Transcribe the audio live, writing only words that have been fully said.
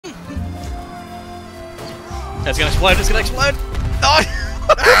It's gonna explode, it's gonna explode! Oh!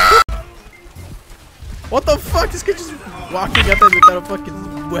 What the fuck? This guy just walking up there without a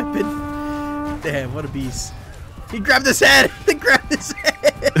fucking weapon. Damn, what a beast. He grabbed his head! He grabbed his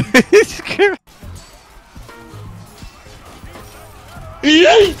head!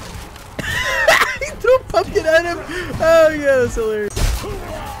 He threw a pumpkin at him! Oh yeah, that's hilarious.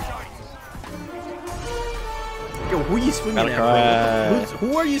 Yo, who are you swinging at, bro?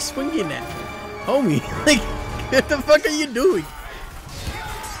 Who are you swinging at? Homie, like, what the fuck are you doing?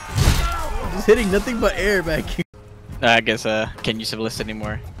 Just hitting nothing but air back here. I guess, can't use Civilist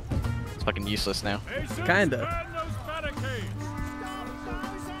anymore. It's fucking useless now. Kinda.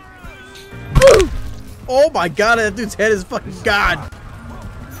 Oh my god, that dude's head is fucking gone.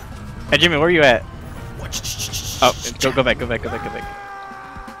 Hey Jimmy, where are you at? Oh, go back. I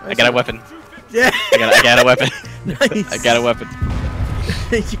got a weapon. Yeah. I got a weapon. Nice. I got a weapon.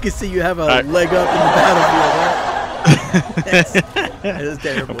 You can see you have a leg up in the battlefield, right? That is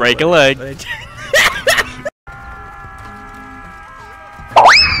terrible. Break a leg.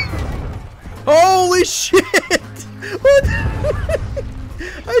 Holy shit! What? I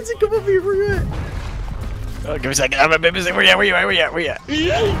had to come over here. Where you at? Oh, give me a second. I'm a bit busy. Where you at? I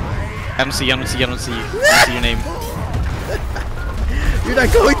don't see you. I don't see your name. You're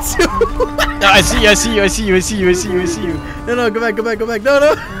not going to. No, I see you. No, go back. No.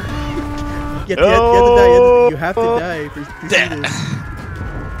 You have to die to see this.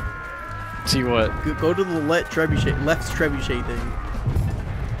 See what? Go to the left trebuchet thing.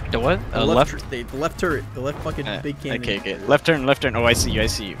 The what? The left turret. The left fucking big cannon. Okay. Left turn. Oh, I see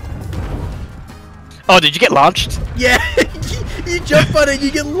you. Oh, did you get launched? Yeah, you jump on it, you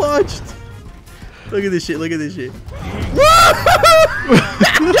get launched. Look at this shit.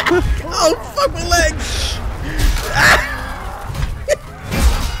 Oh, fuck my leg.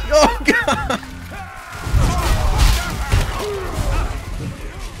 Oh, God.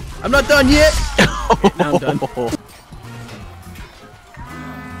 I'm not done yet. Now I'm done.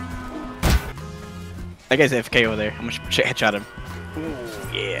 That guy's AFK over there. I'm gonna headshot him. Ooh,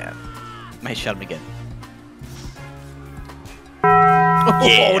 yeah. I'm gonna headshot him again. Oh,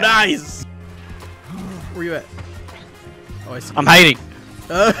 yeah. Nice. Where you at? Oh, I see. I'm hiding.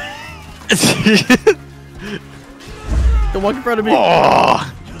 Don't walk in front of me.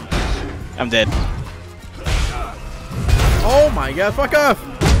 Oh, I'm dead. Oh my god, fuck off.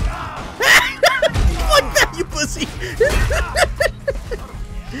 Fuck that, you pussy.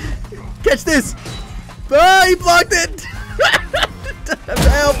 Catch this. Oh, he blocked it.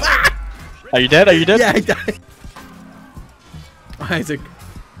 Help. Are you dead? Yeah, I died. Isaac.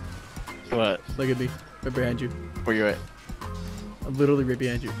 What? Look at me. Right behind you. Where you at? I'm literally right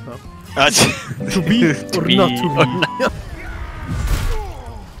behind you. Oh. To be or not to be.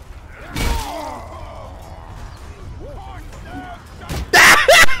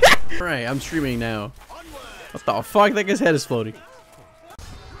 Alright, I'm streaming now. What the fuck? That guy's head is floating.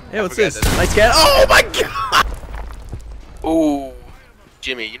 Hey, what's this? Nice cat. Oh my god! Ooh.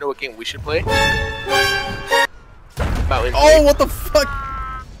 Jimmy, you know what game we should play? Oh, what the fuck?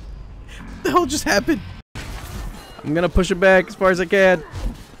 What the hell just happened? I'm gonna push it back as far as I can.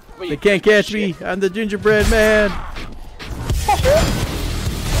 They can't catch me. I'm the gingerbread man.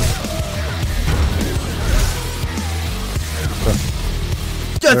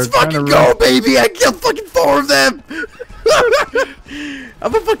 Let's fucking go, baby! I killed fucking 4 of them!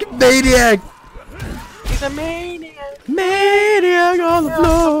 I'm a fucking maniac! He's a maniac! Maniac on the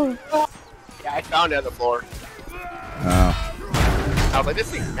floor! Yeah, I found it on the floor. Oh. I was like, this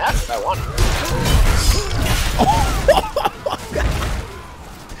thing's massive, I want it.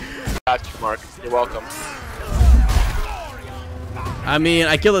 Got you, Mark. You're welcome. I mean,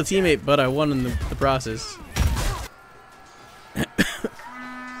 I killed a teammate, but I won in the process.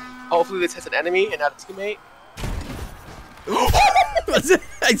 Hopefully this has an enemy and not a teammate.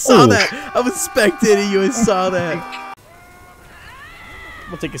 I saw that. I was spectating you. I saw that.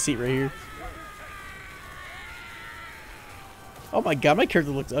 We'll take a seat right here. Oh my god, my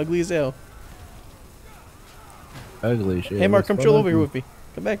character looks ugly as hell. Ugly shit. Hey Mark, come chill over here with me.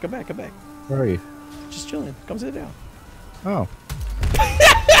 Come back. Where are you? Just chilling. Come sit down. Oh.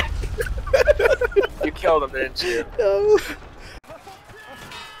 You killed him, didn't you? No.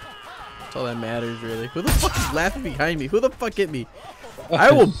 That's all that matters, really. Who the fuck is laughing behind me? Who the fuck hit me?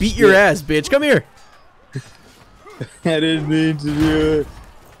 I will beat your ass, bitch. Come here. I didn't mean to do it.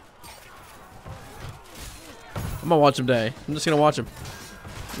 I'm gonna watch him die. I'm just gonna watch him.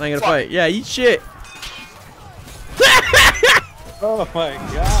 I'm not gonna fight. Yeah, eat shit. Oh my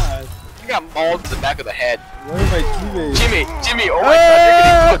god. You got mauled to the back of the head. Where are my teammates? Jimmy, oh my god, you're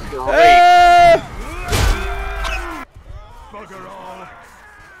getting fucking raped.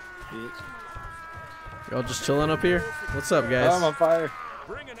 Y'all just chilling up here? What's up, guys? I'm on fire.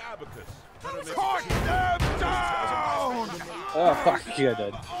 Bring an abacus. Oh, fuck. You got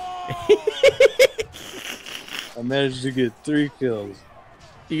dead. I managed to get 3 kills.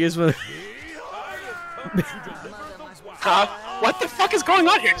 You guys want What the fuck is going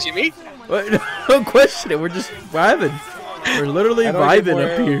on here, Jimmy? to... Don't question it. We're just vibing. We're literally vibing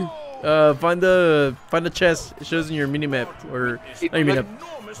up here. Find the chest. It shows in your mini map, or not your mini map.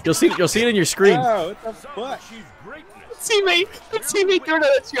 You'll see it in your screen. Oh, what the fuck? Let's see me doing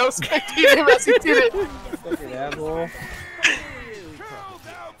it. Yo, spectate him as he did it. Fucking asshole.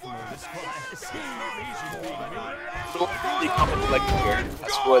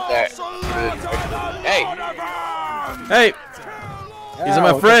 That's what that. Hey, Hey, these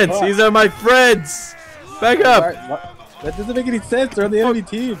are my friends. These are my friends. Back up. That doesn't make any sense. They're on the enemy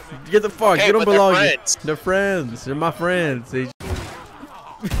team. Get the fuck. Okay, You don't but they're belong here. friends. They're friends. They're my friends. They...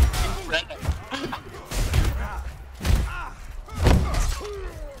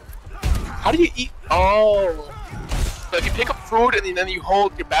 how do you eat? Oh, so if you pick up food and then you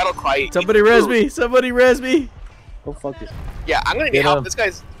hold your battle cry. Somebody res me. Somebody res me. Go fuck this. Yeah, I'm gonna need help. This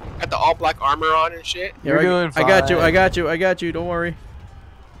guy's got the all black armor on and shit. You're doing fine. I got you. I got you. I got you. Don't worry.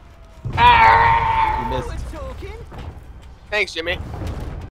 You missed. Thanks, Jimmy.